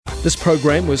This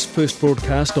program was first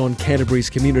broadcast on Canterbury's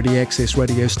community access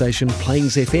radio station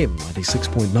Plains FM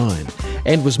 96.9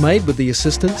 and was made with the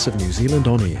assistance of New Zealand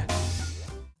On Air.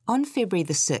 On February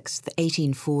the 6th,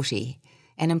 1840,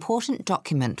 an important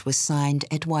document was signed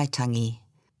at Waitangi.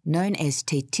 Known as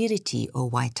Te Tiriti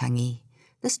o Waitangi,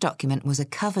 this document was a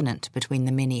covenant between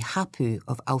the many hapu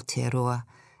of Aotearoa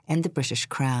and the British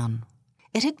Crown.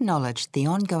 It acknowledged the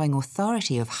ongoing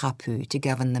authority of hapu to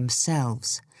govern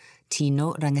themselves,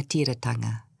 tino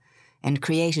rangatiratanga, and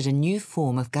created a new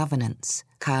form of governance,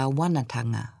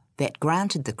 kāwanatanga, that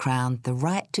granted the Crown the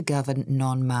right to govern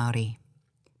non-Māori.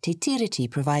 Te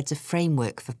Tiriti provides a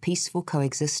framework for peaceful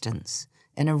coexistence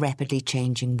in a rapidly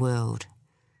changing world.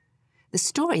 The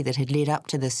story that had led up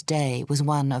to this day was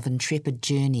one of intrepid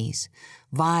journeys,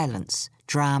 violence,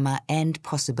 drama and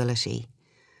possibility.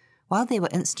 While there were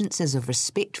instances of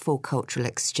respectful cultural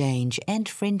exchange and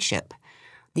friendship,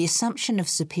 the assumption of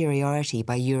superiority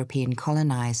by European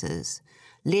colonisers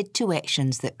led to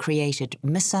actions that created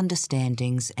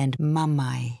misunderstandings and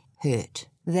mamai, hurt,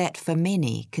 that for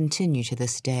many continue to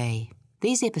this day.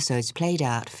 These episodes played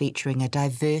out featuring a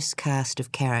diverse cast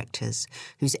of characters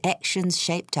whose actions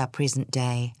shaped our present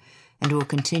day and will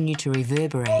continue to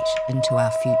reverberate into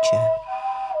our future.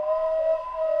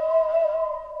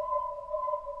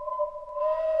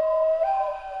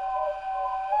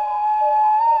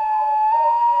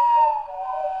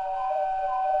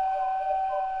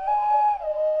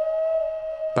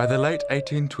 By the late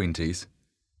 1820s,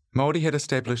 Māori had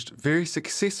established very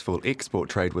successful export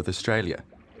trade with Australia.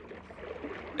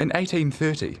 In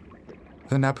 1830,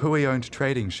 the Ngāpuhi-owned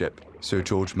trading ship Sir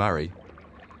George Murray,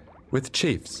 with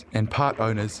chiefs and part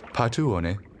owners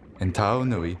Patuone and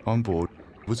Taonui on board,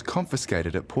 was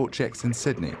confiscated at Port Jackson,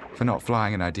 Sydney for not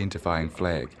flying an identifying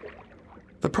flag.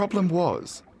 The problem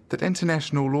was that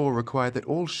international law required that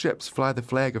all ships fly the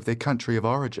flag of their country of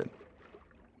origin.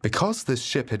 Because this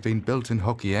ship had been built in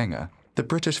Hokianga, the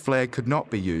British flag could not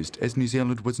be used as New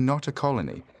Zealand was not a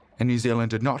colony and New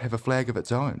Zealand did not have a flag of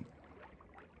its own.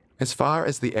 As far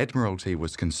as the Admiralty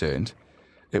was concerned,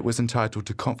 it was entitled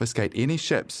to confiscate any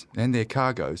ships and their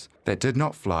cargoes that did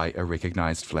not fly a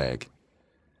recognised flag.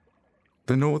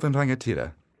 The Northern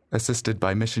Rangatira, assisted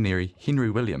by missionary Henry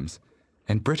Williams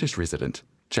and British resident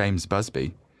James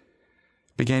Busby,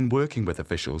 began working with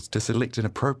officials to select an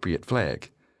appropriate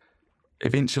flag.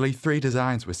 Eventually, 3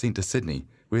 designs were sent to Sydney,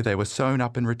 where they were sewn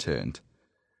up and returned.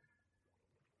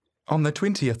 On the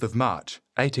 20th of March,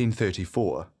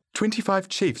 1834, 25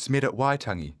 chiefs met at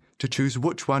Waitangi to choose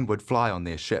which one would fly on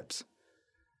their ships.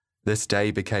 This day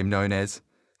became known as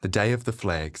the Day of the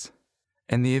Flags,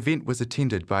 and the event was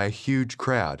attended by a huge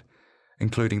crowd,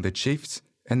 including the chiefs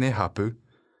and their hapu,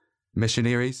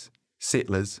 missionaries,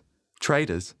 settlers,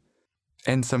 traders,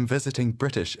 and some visiting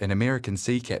British and American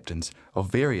sea captains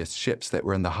of various ships that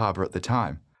were in the harbour at the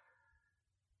time.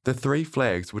 The 3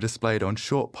 flags were displayed on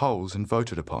short poles and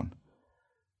voted upon.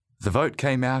 The vote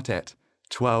came out at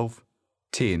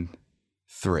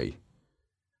 12-10-3,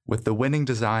 with the winning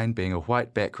design being a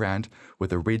white background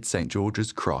with a red St.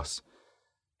 George's cross,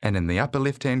 and in the upper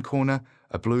left-hand corner,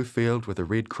 a blue field with a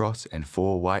red cross and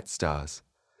 4 white stars.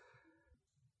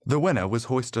 The winner was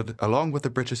hoisted along with the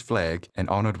British flag and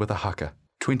honoured with a haka,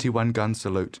 21-gun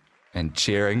salute, and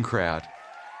cheering crowd.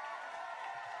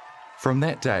 From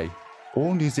that day,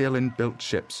 all New Zealand-built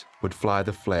ships would fly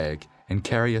the flag and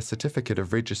carry a certificate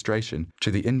of registration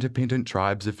to the independent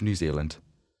tribes of New Zealand.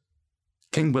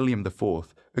 King William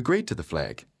IV agreed to the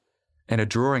flag, and a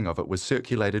drawing of it was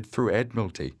circulated through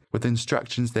Admiralty with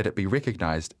instructions that it be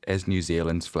recognised as New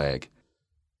Zealand's flag.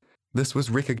 This was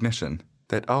recognition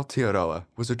that Aotearoa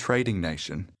was a trading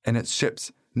nation, and its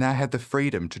ships now had the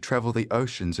freedom to travel the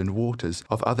oceans and waters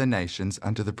of other nations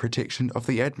under the protection of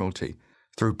the Admiralty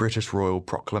through British Royal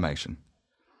Proclamation.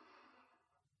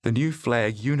 The new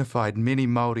flag unified many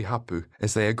Māori hapu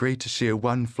as they agreed to share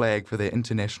one flag for their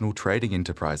international trading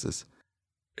enterprises.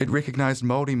 It recognised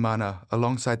Māori mana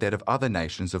alongside that of other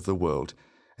nations of the world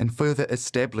and further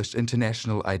established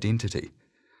international identity.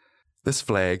 This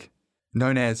flag,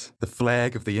 known as the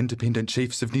Flag of the Independent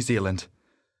Chiefs of New Zealand,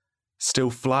 still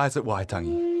flies at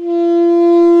Waitangi.